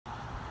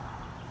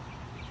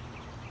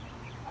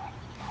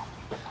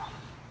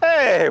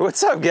Hey,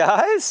 what's up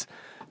guys?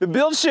 The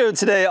build show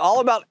today all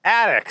about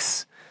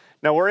attics.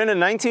 Now we're in a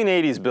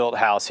 1980s built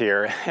house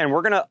here and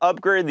we're gonna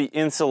upgrade the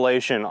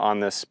insulation on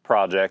this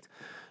project.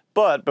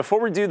 But before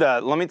we do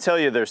that, let me tell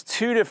you there's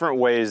two different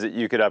ways that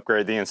you could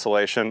upgrade the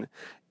insulation.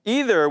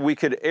 Either we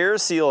could air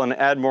seal and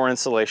add more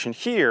insulation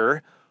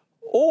here,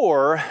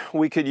 or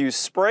we could use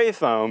spray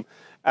foam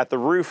at the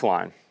roof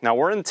line. Now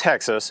we're in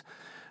Texas.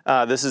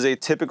 This is a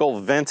typical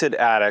vented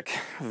attic,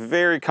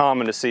 very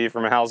common to see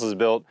from houses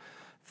built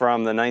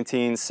from the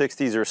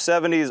 1960s or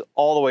 70s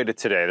all the way to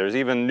today. There's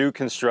even new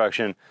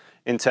construction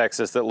in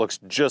Texas that looks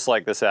just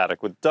like this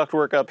attic with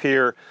ductwork up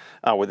here,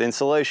 with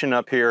insulation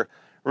up here.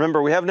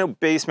 Remember, we have no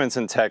basements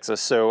in Texas,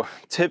 so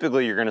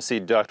typically you're gonna see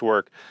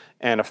ductwork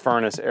and a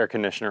furnace air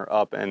conditioner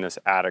up in this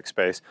attic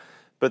space.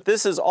 But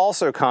this is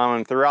also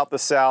common throughout the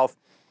South.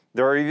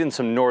 There are even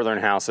some northern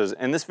houses,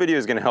 and this video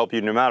is gonna help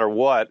you no matter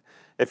what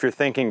if you're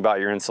thinking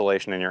about your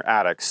insulation in your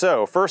attic.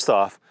 So first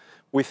off,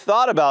 we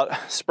thought about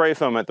spray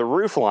foam at the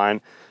roof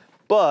line,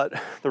 but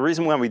the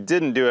reason why we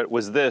didn't do it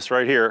was this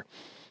right here.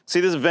 See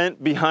this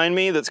vent behind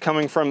me that's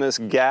coming from this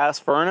gas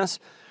furnace?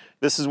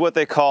 This is what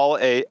they call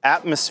a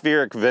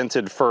atmospheric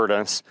vented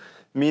furnace,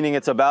 meaning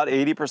it's about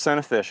 80%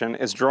 efficient.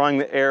 It's drawing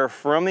the air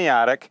from the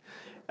attic.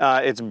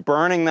 It's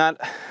burning that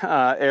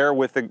air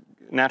with the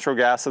natural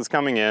gas that's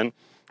coming in,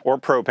 or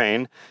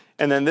propane,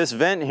 and then this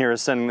vent here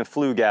is sending the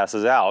flue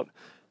gases out.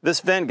 This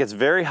vent gets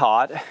very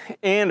hot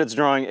and it's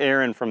drawing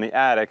air in from the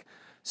attic,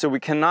 so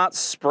we cannot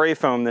spray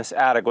foam this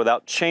attic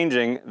without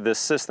changing this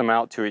system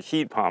out to a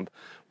heat pump.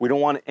 We don't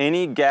want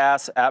any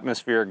gas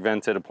atmospheric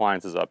vented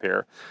appliances up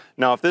here.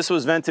 Now, if this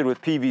was vented with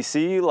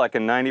PVC, like a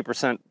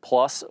 90%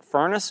 plus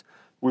furnace,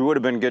 we would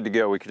have been good to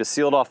go. We could have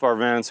sealed off our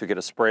vents, we could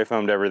have spray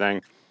foamed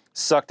everything,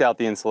 sucked out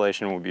the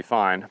insulation, and we'd be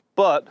fine.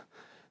 But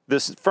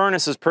this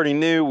furnace is pretty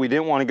new. We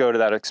didn't want to go to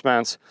that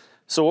expense.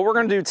 So what we're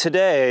going to do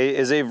today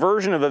is a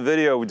version of a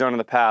video we've done in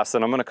the past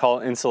that I'm going to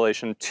call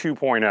Insulation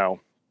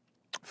 2.0.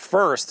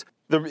 First,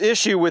 the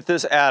issue with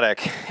this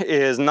attic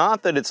is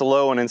not that it's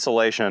low in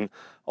insulation,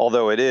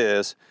 although it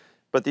is,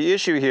 but the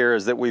issue here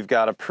is that we've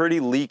got a pretty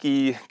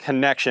leaky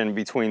connection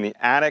between the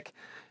attic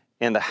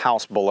and the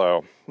house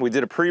below. We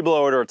did a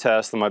pre-blow odor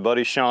test and my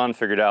buddy Sean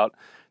figured out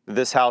that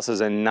this house is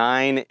a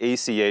 9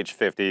 ACH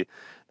 50.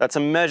 That's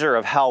a measure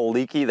of how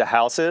leaky the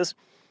house is,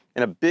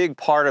 and a big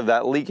part of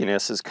that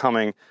leakiness is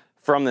coming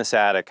from this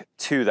attic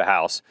to the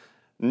house.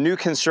 New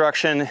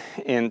construction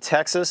in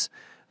Texas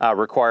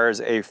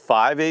requires a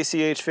 5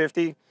 ACH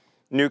 50.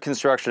 New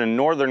construction in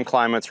northern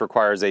climates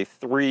requires a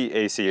 3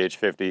 ACH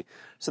 50.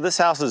 So this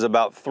house is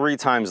about 3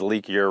 times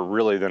leakier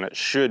really than it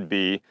should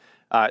be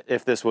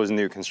if this was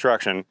new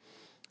construction.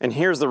 And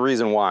here's the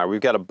reason why. We've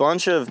got a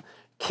bunch of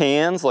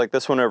cans like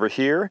this one over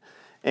here,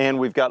 and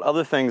we've got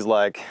other things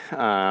like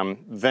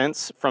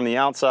vents from the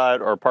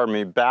outside, or pardon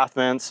me, bath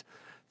vents,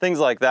 things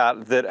like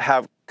that that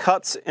have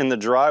cuts in the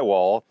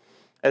drywall,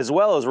 as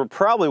well as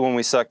when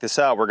we suck this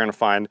out, we're gonna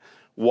find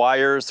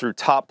wires through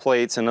top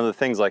plates and other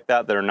things like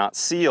that that are not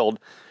sealed,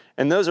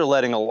 and those are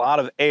letting a lot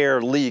of air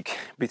leak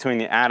between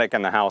the attic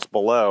and the house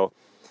below.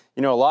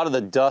 You know, a lot of the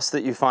dust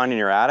that you find in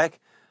your attic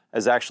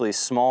is actually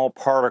small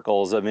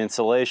particles of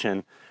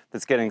insulation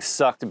that's getting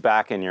sucked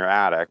back in your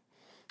attic.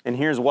 And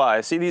here's why.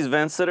 See these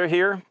vents that are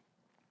here?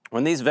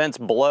 When these vents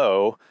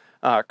blow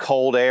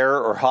cold air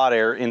or hot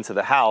air into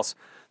the house,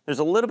 there's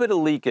a little bit of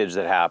leakage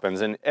that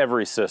happens in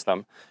every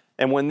system.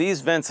 And when these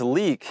vents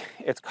leak,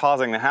 it's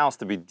causing the house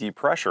to be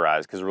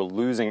depressurized because we're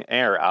losing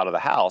air out of the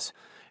house.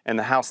 And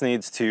the house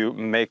needs to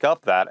make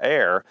up that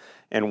air.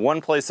 And one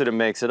place that it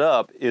makes it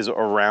up is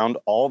around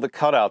all the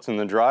cutouts in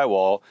the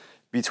drywall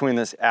between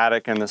this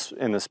attic and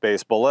the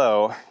space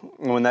below.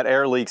 And when that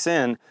air leaks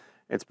in,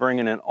 it's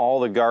bringing in all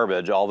the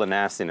garbage, all the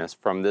nastiness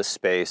from this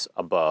space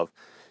above.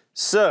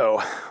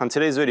 So on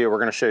today's video, we're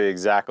going to show you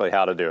exactly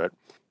how to do it.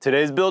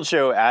 Today's build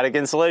show, Attic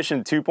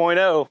Insulation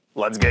 2.0.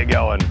 Let's get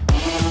going.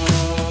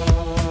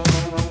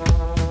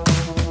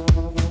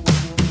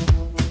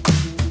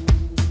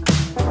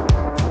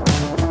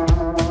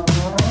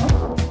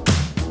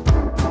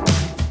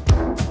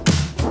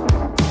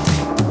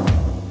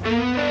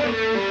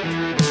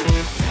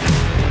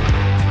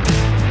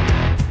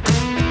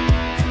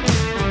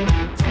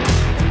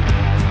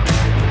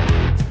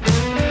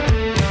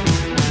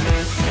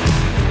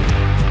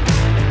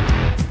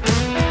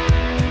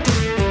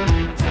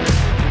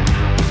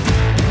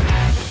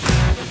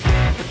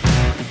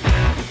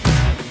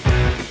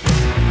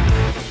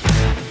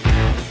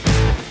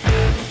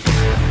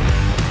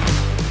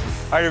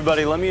 All right,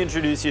 everybody, let me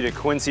introduce you to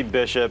Quincy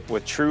Bishop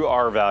with True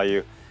R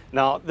Value.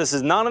 Now, this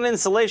is not an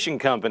insulation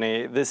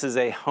company. This is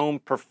a home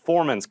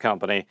performance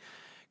company.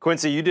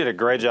 Quincy, you did a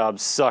great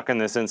job sucking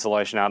this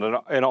insulation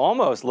out. It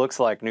almost looks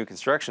like new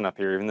construction up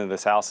here, even though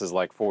this house is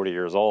like 40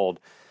 years old.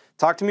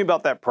 Talk to me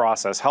about that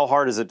process. How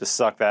hard is it to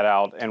suck that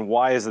out, and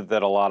why is it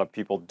that a lot of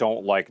people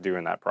don't like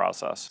doing that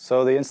process?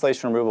 So the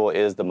insulation removal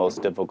is the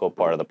most difficult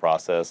part of the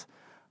process.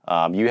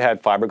 You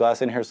had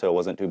fiberglass in here, so it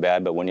wasn't too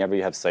bad, but whenever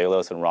you have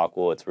cellulose and rock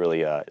wool, it's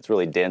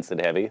really dense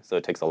and heavy, so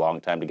it takes a long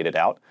time to get it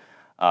out.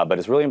 But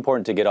it's really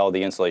important to get all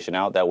the insulation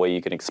out. That way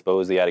you can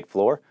expose the attic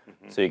floor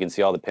so you can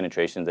see all the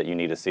penetrations that you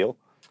need to seal.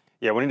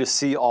 Yeah, we need to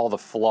see all the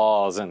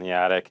flaws in the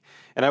attic.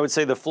 And I would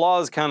say the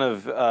flaws kind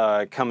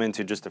of come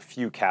into just a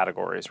few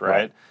categories,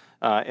 right?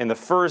 And the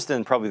first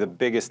and probably the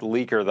biggest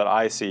leaker that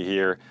I see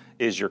here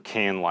is your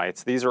can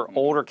lights. These are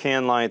older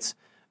can lights,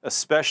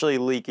 especially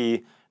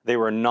leaky. They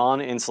were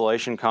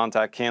non-insulation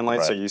contact can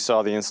lights, so you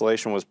saw the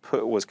insulation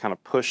was kind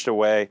of pushed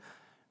away.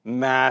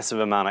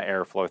 Massive amount of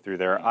airflow through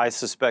there. I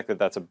suspect that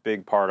that's a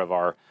big part of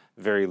our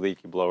very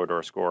leaky blower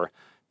door score.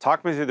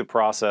 Talk me through the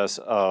process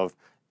of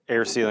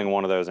air sealing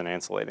one of those and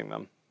insulating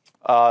them.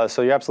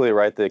 So you're absolutely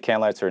right. The can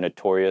lights are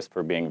notorious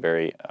for being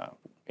very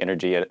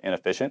energy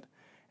inefficient.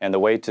 And the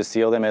way to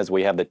seal them is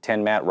we have the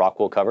Tenmat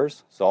Rockwool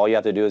covers. So all you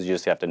have to do is you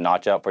just have to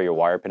notch out for your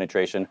wire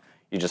penetration.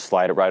 You just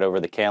slide it right over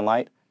the can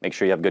light. Make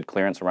sure you have good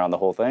clearance around the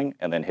whole thing,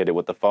 and then hit it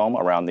with the foam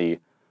around the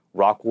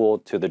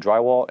Rockwool to the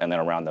drywall, and then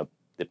around the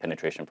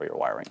penetration for your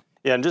wiring.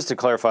 Yeah, and just to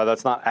clarify,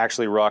 that's not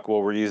actually rock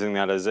wool. We're using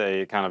that as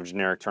a kind of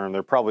generic term.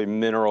 They're probably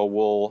mineral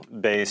wool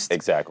based.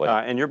 Exactly.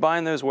 And you're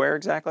buying those where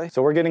exactly?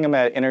 So we're getting them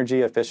at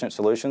Energy Efficient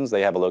Solutions. They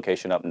have a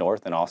location up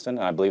north in Austin,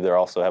 and I believe they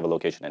also have a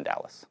location in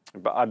Dallas.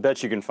 But I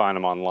bet you can find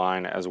them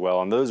online as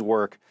well. And those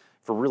work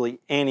for really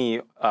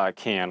any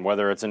can,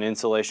 whether it's an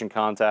insulation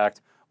contact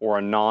or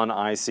a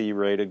non-IC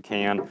rated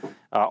can,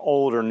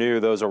 old or new.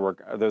 Those are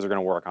going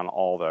to work on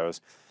all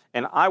those.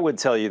 And I would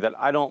tell you that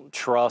I don't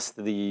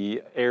trust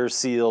the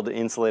air-sealed,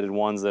 insulated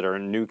ones that are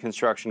in new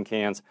construction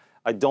cans.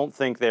 I don't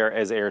think they're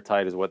as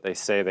airtight as what they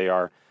say they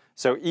are.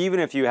 So even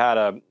if you had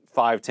a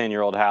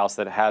 5-10-year-old house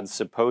that had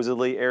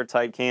supposedly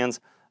airtight cans,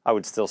 I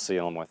would still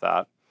seal them with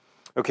that.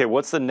 Okay,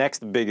 what's the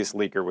next biggest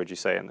leaker, would you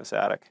say, in this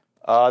attic?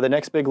 The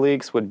next big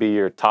leaks would be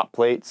your top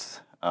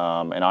plates.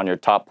 And on your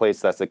top plates,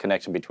 that's the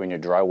connection between your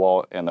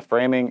drywall and the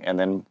framing. And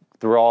then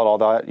throughout all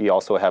that, you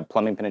also have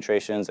plumbing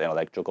penetrations and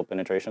electrical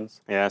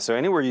penetrations. Yeah, so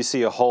anywhere you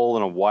see a hole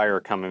and a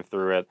wire coming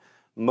through it,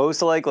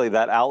 most likely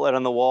that outlet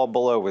on the wall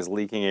below was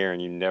leaking air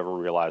and you never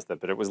realized it,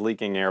 but it was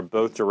leaking air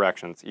both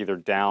directions, either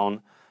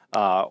down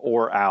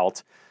or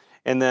out.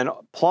 And then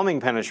plumbing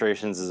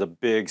penetrations is a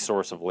big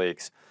source of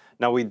leaks.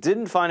 Now, we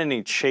didn't find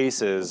any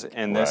chases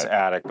in this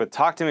attic, but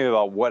talk to me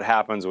about what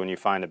happens when you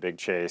find a big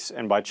chase.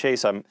 And by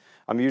chase, I'm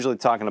usually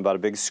talking about a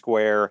big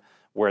square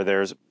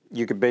where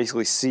you could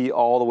basically see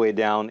all the way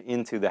down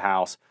into the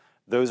house.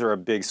 Those are a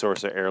big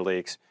source of air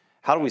leaks.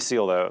 How do we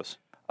seal those?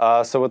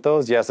 So with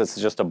those, yes, it's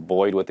just a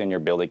void within your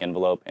building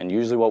envelope. And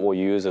usually what we'll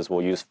use is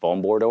we'll use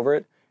foam board over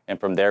it. And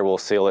from there, we'll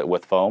seal it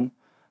with foam.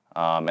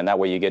 And that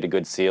way you get a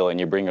good seal and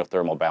you bring your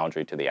thermal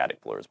boundary to the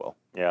attic floor as well.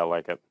 Yeah, I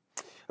like it.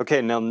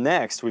 Okay, now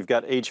next we've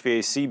got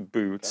HVAC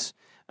boots.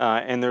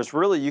 And there's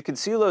really, you can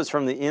seal those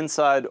from the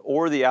inside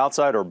or the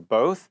outside or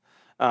both.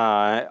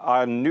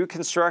 On new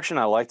construction,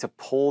 I like to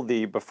pull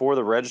before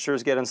the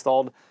registers get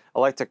installed, I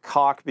like to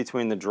caulk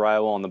between the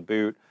drywall and the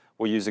boot.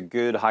 We'll use a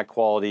good high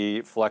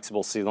quality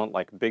flexible sealant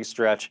like Big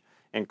Stretch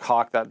and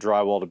caulk that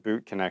drywall to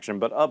boot connection.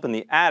 But up in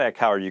the attic,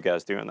 how are you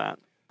guys doing that?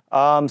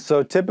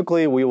 So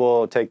typically we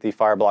will take the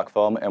fire block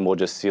foam and we'll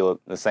just seal it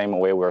the same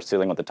way we're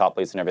sealing with the top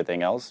plates and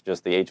everything else,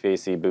 just the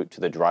HVAC boot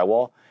to the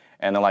drywall.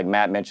 And then like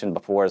Matt mentioned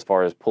before, as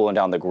far as pulling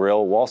down the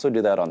grill, we'll also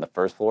do that on the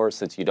first floor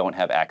since you don't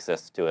have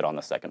access to it on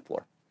the second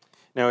floor.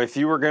 Now, if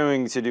you were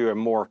going to do a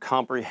more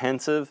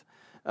comprehensive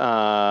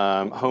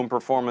home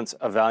performance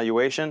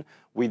evaluation,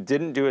 we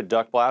didn't do a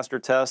duct blaster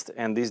test,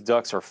 and these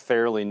ducts are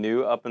fairly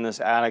new up in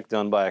this attic,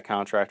 done by a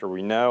contractor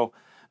we know.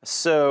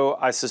 So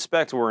I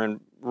suspect we're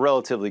in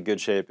relatively good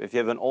shape. If you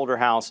have an older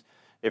house,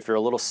 if you're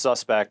a little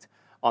suspect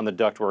on the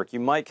ductwork, you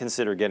might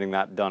consider getting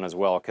that done as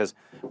well, because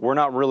we're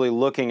not really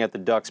looking at the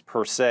ducts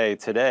per se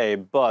today,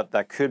 but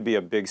that could be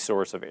a big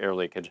source of air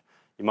leakage.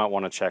 You might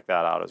want to check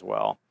that out as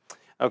well.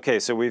 Okay,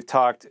 so we've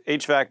talked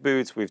HVAC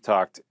boots, we've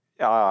talked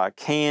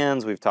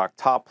cans, we've talked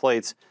top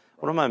plates.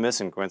 What am I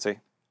missing, Quincy?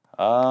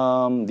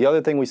 The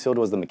other thing we sealed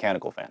was the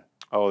mechanical fan.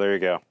 Oh, there you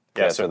go.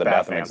 Yeah, so the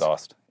bathroom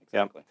exhaust.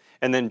 Exactly. Yep.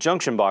 And then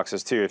junction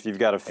boxes too. If you've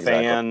got a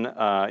fan,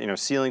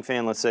 ceiling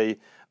fan, let's say,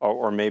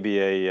 or maybe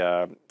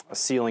a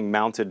ceiling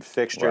mounted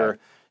fixture,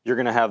 you're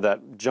going to have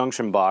that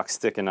junction box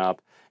sticking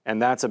up,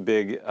 and that's a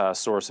big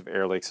source of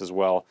air leaks as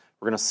well.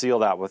 We're going to seal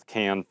that with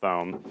can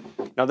foam.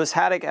 Now, this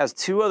attic has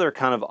two other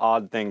kind of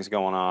odd things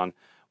going on.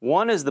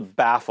 One is the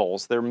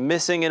baffles. They're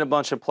missing in a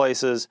bunch of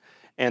places,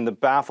 and the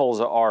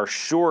baffles are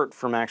short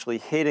from actually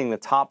hitting the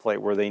top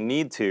plate where they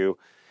need to.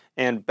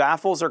 And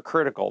baffles are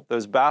critical.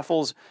 Those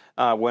baffles,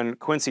 when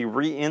Quincy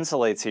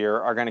re-insulates here,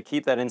 are going to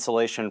keep that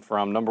insulation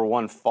from, number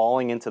one,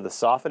 falling into the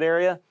soffit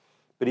area,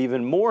 but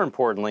even more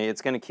importantly,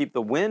 it's going to keep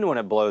the wind when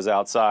it blows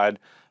outside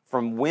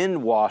from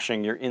wind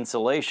washing your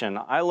insulation.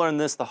 I learned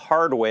this the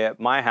hard way at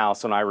my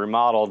house when I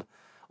remodeled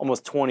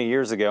almost 20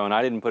 years ago, and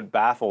I didn't put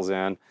baffles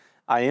in.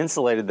 I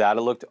insulated that.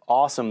 It looked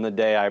awesome the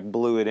day I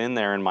blew it in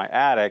there in my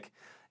attic,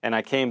 and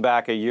I came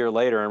back a year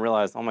later and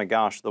realized, oh my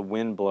gosh, the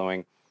wind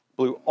blowing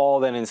blew all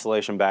that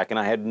insulation back, and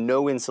I had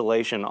no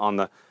insulation on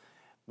the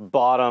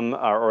bottom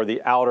or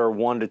the outer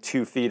 1 to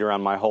 2 feet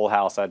around my whole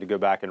house. I had to go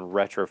back and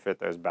retrofit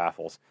those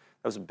baffles.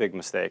 That was a big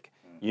mistake.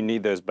 You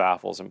need those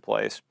baffles in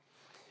place.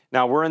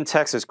 Now, we're in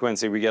Texas,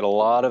 Quincy. We get a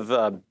lot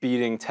of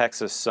beating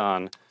Texas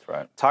sun. That's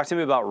right. Talk to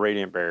me about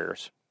radiant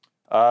barriers.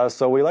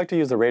 So we like to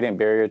use the radiant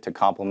barrier to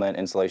complement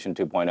insulation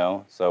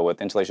 2.0. So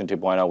with insulation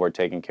 2.0, we're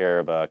taking care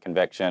of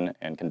convection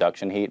and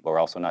conduction heat, but we're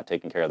also not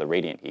taking care of the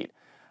radiant heat.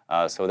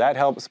 So that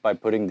helps by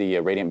putting the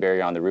radiant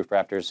barrier on the roof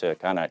rafters to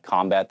kind of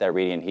combat that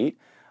radiant heat.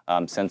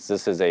 Since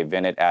this is a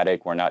vented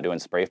attic, we're not doing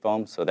spray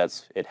foam, so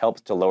it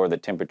helps to lower the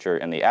temperature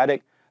in the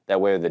attic. That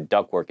way the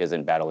ductwork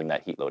isn't battling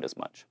that heat load as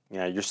much.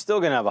 Yeah, you're still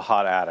going to have a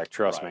hot attic,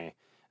 trust me.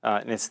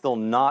 And it's still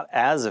not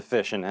as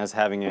efficient as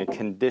having a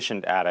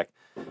conditioned attic,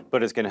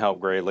 but it's going to help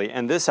greatly.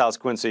 And this house,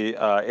 Quincy,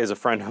 is a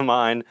friend of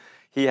mine.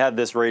 He had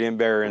this radiant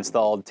barrier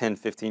installed 10,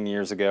 15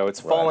 years ago. It's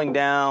falling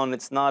down.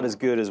 It's not as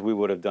good as we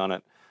would have done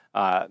it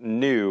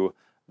new,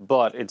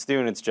 but it's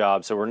doing its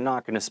job. So we're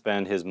not going to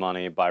spend his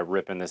money by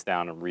ripping this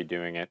down and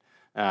redoing it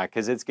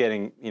because it's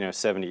getting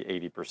 70,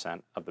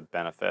 80% of the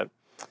benefit.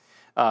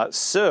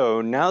 So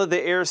now that the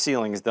air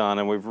sealing is done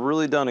and we've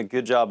really done a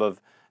good job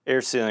of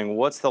air sealing,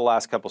 what's the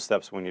last couple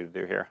steps we need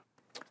to do here?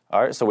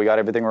 All right, so we got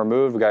everything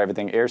removed, we got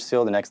everything air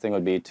sealed. The next thing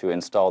would be to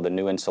install the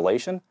new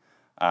insulation.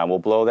 We'll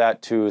blow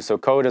that to, so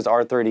code is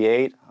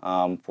R38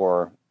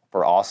 for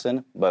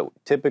Austin, but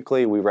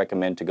typically we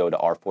recommend to go to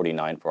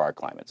R49 for our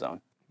climate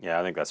zone. Yeah,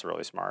 I think that's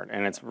really smart.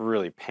 And it's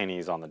really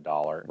pennies on the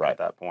dollar at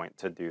that point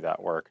to do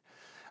that work.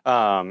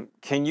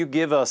 Can you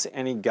give us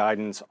any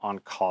guidance on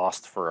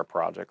cost for a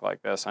project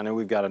like this? I know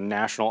we've got a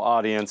national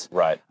audience.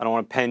 Right. I don't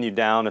want to pen you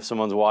down if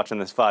someone's watching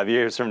this 5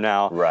 years from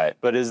now. Right.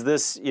 But is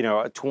this, a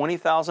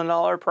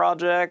 $20,000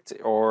 project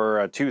or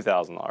a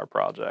 $2,000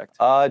 project?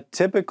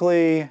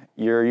 Typically,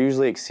 you're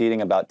usually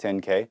exceeding about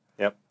 $10K.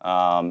 Yep.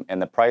 And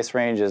the price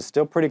range is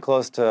still pretty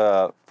close to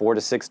 $4 to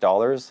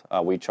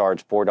 $6. We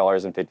charge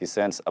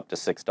 $4.50 up to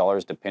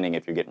 $6, depending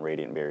if you're getting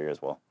radiant barrier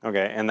as well.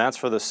 Okay, and that's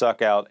for the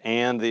suck out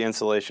and the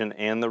insulation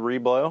and the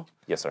reblow?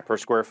 Yes, sir. Per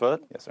square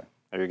foot? Yes, sir.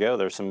 There you go.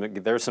 There's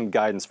some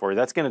guidance for you.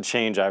 That's going to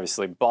change,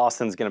 obviously.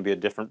 Boston's going to be a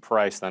different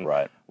price than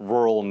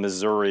rural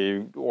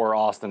Missouri or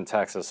Austin,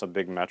 Texas, a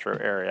big metro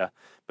area.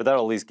 But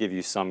that'll at least give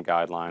you some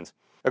guidelines.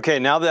 Okay,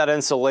 now that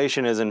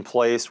insulation is in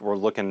place, we're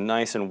looking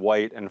nice and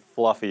white and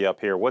fluffy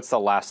up here. What's the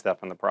last step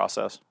in the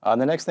process? The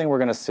next thing we're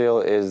going to seal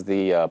is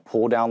the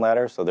pull-down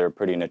ladder. So they're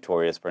pretty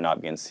notorious for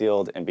not being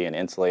sealed and being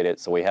insulated.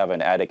 So we have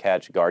an attic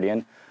hatch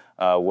Guardian.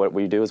 What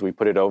we do is we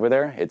put it over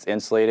there. It's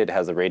insulated, it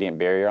has a radiant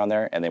barrier on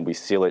there, and then we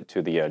seal it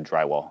to the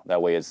drywall.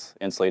 That way it's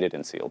insulated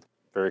and sealed.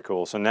 Very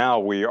cool. So now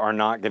we are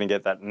not going to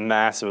get that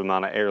massive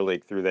amount of air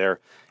leak through there,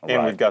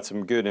 and we've got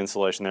some good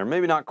insulation there.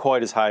 Maybe not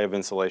quite as high of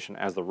insulation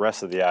as the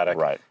rest of the attic,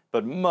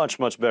 but much,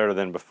 much better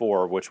than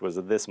before, which was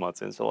this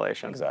much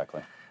insulation.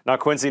 Exactly. Now,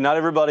 Quincy, not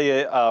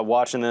everybody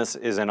watching this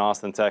is in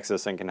Austin,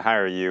 Texas, and can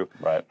hire you.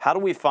 Right. How do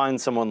we find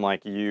someone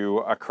like you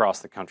across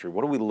the country?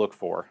 What do we look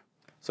for?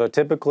 So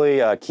typically,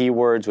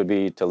 keywords would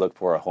be to look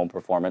for a home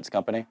performance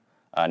company,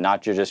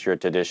 not just your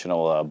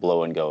traditional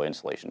blow-and-go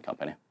insulation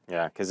company.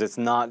 Yeah, because it's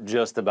not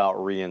just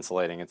about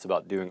re-insulating. It's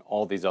about doing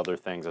all these other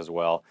things as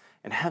well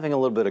and having a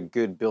little bit of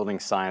good building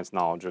science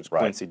knowledge, which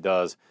Quincy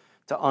does,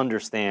 to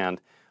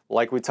understand.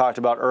 Like we talked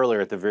about earlier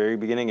at the very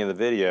beginning of the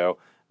video,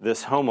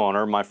 this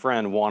homeowner, my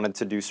friend, wanted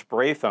to do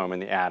spray foam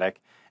in the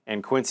attic,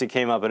 and Quincy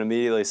came up and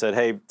immediately said,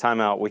 hey, time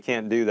out, we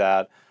can't do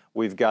that.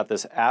 We've got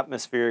this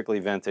atmospherically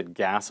vented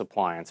gas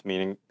appliance,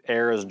 meaning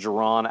air is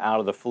drawn out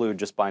of the flue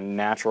just by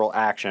natural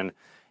action.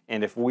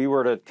 And if we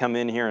were to come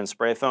in here and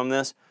spray foam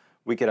this,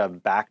 we could have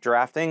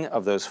backdrafting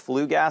of those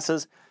flue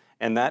gases,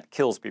 and that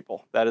kills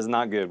people. That is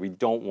not good. We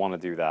don't want to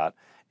do that.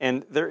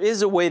 And there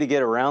is a way to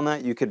get around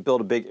that. You could build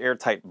a big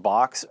airtight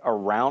box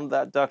around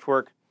that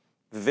ductwork.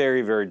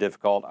 Very, very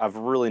difficult. I've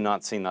really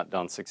not seen that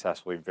done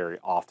successfully very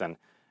often.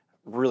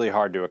 Really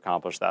hard to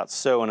accomplish that.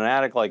 So in an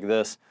attic like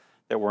this,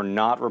 that we're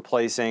not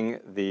replacing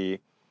the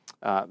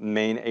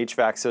main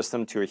HVAC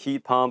system to a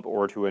heat pump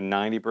or to a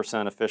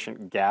 90%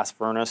 efficient gas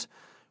furnace,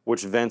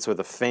 which vents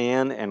with a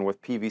fan and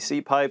with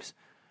PVC pipes,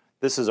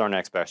 this is our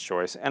next best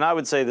choice. And I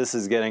would say this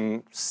is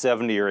getting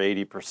 70 or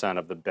 80%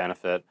 of the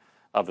benefit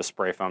of a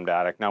spray foamed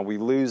attic. Now we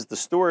lose the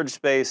storage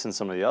space and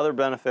some of the other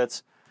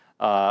benefits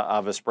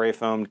of a spray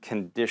foamed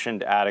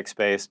conditioned attic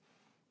space,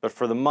 but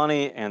for the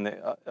money and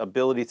the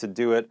ability to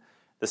do it,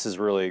 this is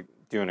really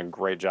doing a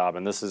great job.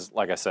 And this is,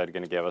 like I said,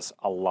 going to give us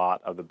a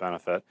lot of the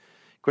benefit.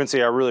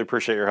 Quincy, I really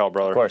appreciate your help,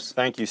 brother. Of course.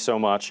 Thank you so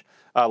much.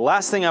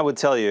 Last thing I would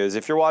tell you is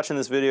if you're watching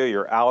this video,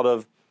 you're out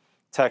of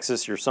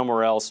Texas, you're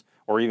somewhere else,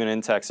 or even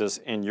in Texas,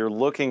 and you're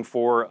looking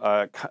for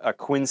a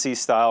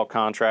Quincy-style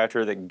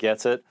contractor that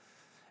gets it,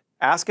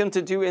 ask him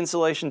to do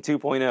Insulation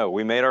 2.0.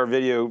 We made our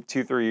video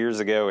 2-3 years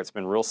ago. It's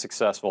been real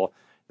successful.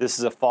 This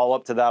is a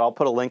follow-up to that. I'll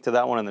put a link to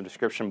that one in the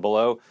description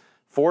below.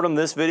 Forward them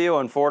this video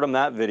and forward them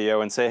that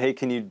video and say, hey,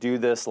 can you do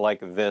this like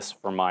this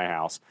for my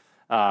house?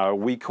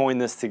 We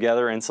coined this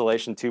together,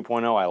 Insulation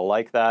 2.0. I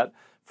like that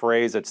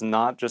phrase. It's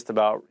not just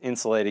about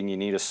insulating. You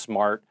need a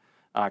smart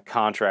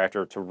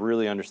contractor to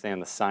really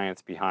understand the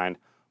science behind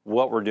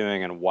what we're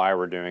doing and why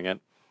we're doing it,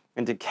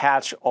 and to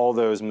catch all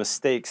those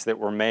mistakes that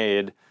were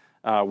made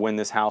when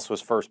this house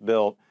was first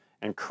built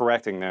and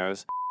correcting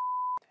those.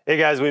 Hey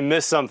guys, we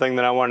missed something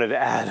that I wanted to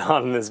add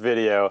on in this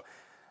video.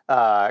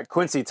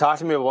 Quincy, talk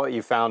to me about what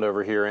you found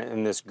over here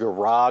in this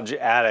garage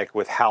attic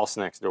with house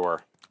next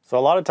door. So a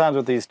lot of times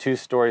with these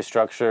two-story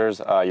structures,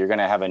 you're going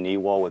to have a knee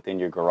wall within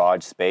your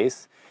garage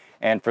space.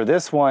 And for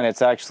this one,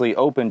 it's actually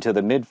open to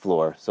the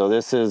mid-floor. So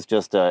this is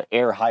just an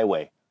air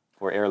highway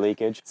for air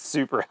leakage.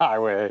 Super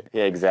highway.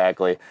 Yeah,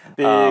 exactly.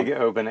 Big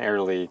open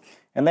air leak.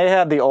 And they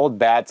have the old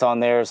bats on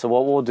there. So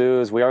what we'll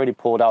do is we already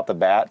pulled out the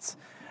bats,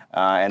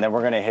 and then we're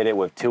going to hit it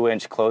with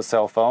 2-inch closed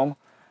cell foam.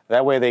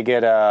 That way they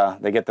get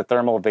the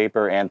thermal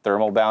vapor and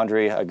thermal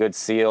boundary, a good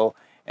seal.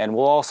 And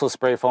we'll also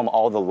spray foam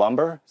all the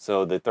lumber,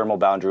 so the thermal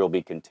boundary will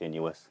be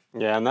continuous.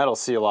 Yeah, and that'll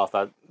seal off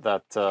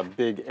that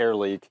big air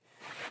leak.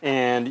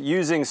 And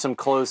using some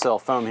closed cell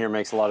foam here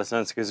makes a lot of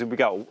sense because we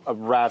got a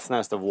rat's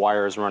nest of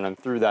wires running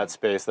through that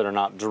space that are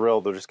not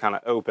drilled, they're just kind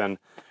of open.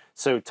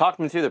 So talk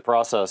me through the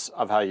process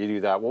of how you do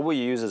that. What will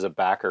you use as a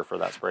backer for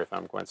that spray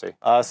foam, Quincy?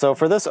 So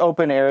for this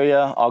open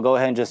area, I'll go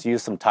ahead and just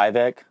use some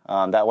Tyvek.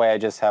 That way I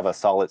just have a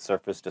solid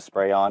surface to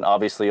spray on.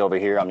 Obviously over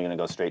here, I'm going to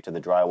go straight to the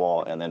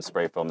drywall and then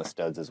spray foam the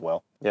studs as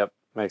well. Yep,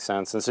 makes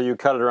sense. And so you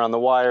cut it around the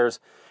wires.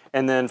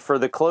 And then for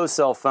the closed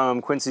cell foam,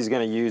 Quincy's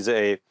going to use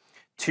a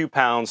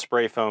 2-pound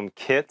spray foam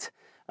kit,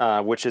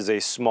 which is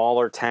a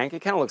smaller tank. It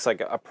kind of looks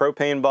like a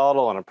propane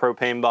bottle and a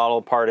propane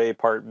bottle, part A,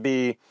 part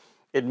B.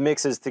 It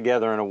mixes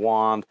together in a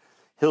wand.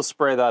 He'll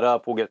spray that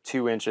up. We'll get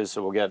 2 inches,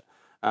 so we'll get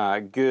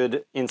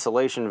good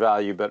insulation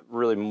value, but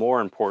really more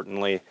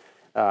importantly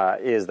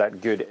is that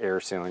good air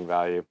sealing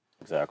value.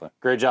 Exactly.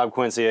 Great job,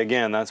 Quincy.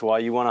 Again, that's why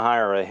you want to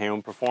hire a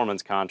home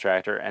performance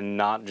contractor and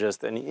not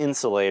just an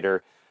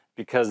insulator,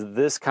 because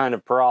this kind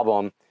of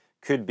problem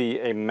could be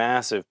a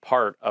massive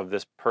part of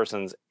this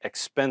person's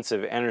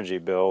expensive energy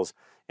bills.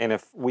 And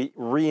if we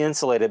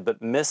re-insulated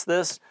but miss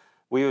this,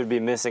 we would be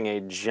missing a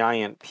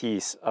giant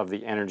piece of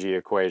the energy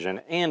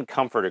equation and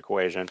comfort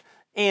equation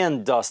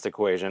and dust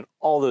equation,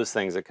 all those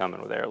things that come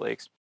in with air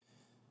leaks.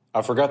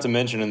 I forgot to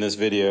mention in this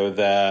video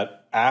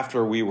that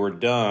after we were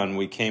done,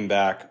 we came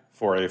back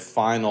for a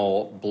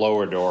final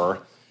blower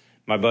door.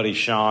 My buddy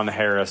Sean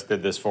Harris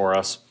did this for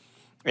us,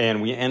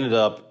 and we ended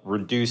up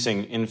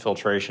reducing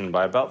infiltration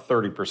by about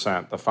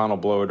 30%. The final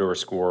blower door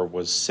score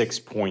was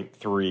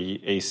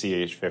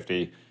 6.3 ACH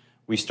 50.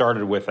 We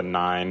started with a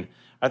 9.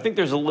 I think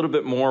there's a little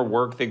bit more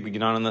work that can be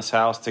done in this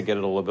house to get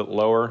it a little bit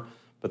lower,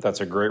 but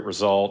that's a great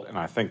result, and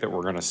I think that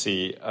we're going to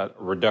see a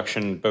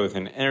reduction both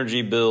in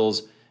energy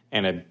bills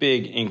and a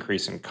big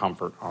increase in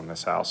comfort on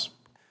this house.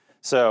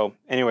 So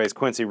anyways,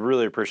 Quincy,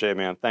 really appreciate it,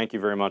 man. Thank you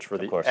very much for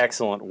the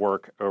excellent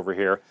work over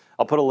here.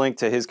 I'll put a link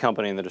to his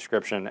company in the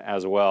description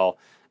as well,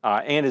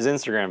 and his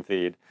Instagram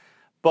feed.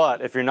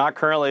 But if you're not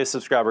currently a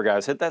subscriber,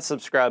 guys, hit that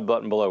subscribe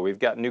button below. We've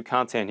got new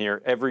content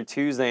here every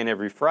Tuesday and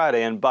every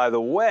Friday. And by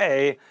the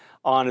way,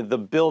 on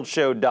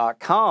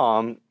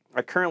thebuildshow.com,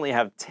 I currently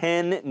have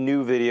 10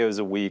 new videos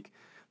a week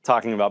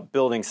talking about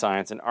building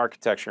science and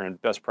architecture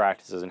and best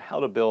practices and how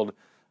to build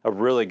a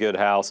really good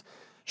house,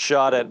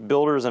 shot at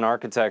builders and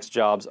architects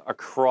jobs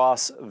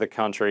across the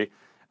country.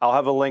 I'll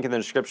have a link in the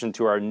description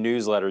to our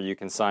newsletter you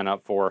can sign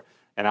up for,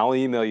 and I'll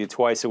email you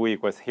twice a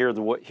week with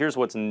here's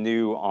what's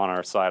new on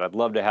our site. I'd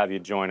love to have you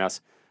join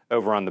us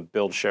over on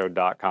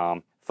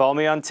thebuildshow.com. Follow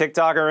me on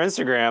TikTok or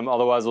Instagram,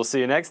 otherwise we'll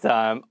see you next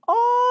time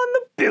on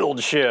The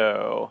Build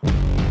Show.